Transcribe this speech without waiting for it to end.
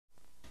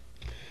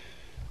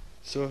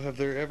So have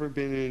there ever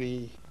been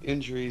any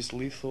injuries,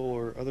 lethal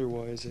or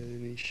otherwise, at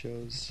any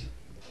shows?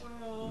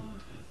 Well,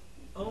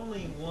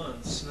 only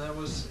once, and that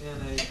was in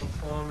a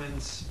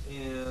performance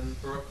in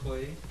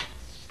Berkeley,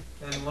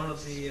 and one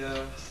of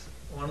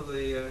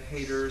the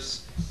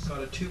haters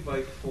got a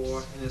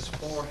 2x4 in his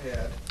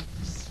forehead.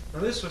 Now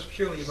this was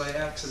purely by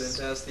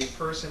accident, as the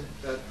person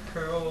that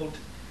hurled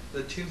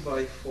the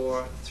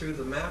 2x4 through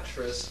the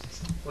mattress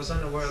was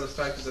unaware of the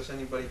fact that there's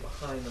anybody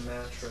behind the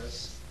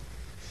mattress.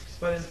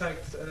 But in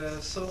fact,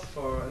 so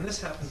far, and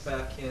this happened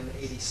back in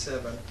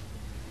 '87,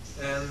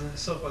 and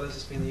so far this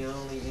has been the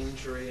only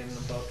injury in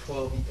about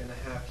 12 and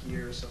a half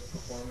years of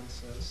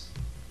performances.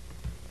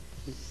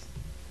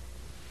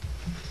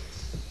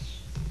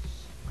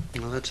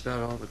 Well, that's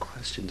about all the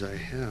questions I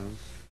have.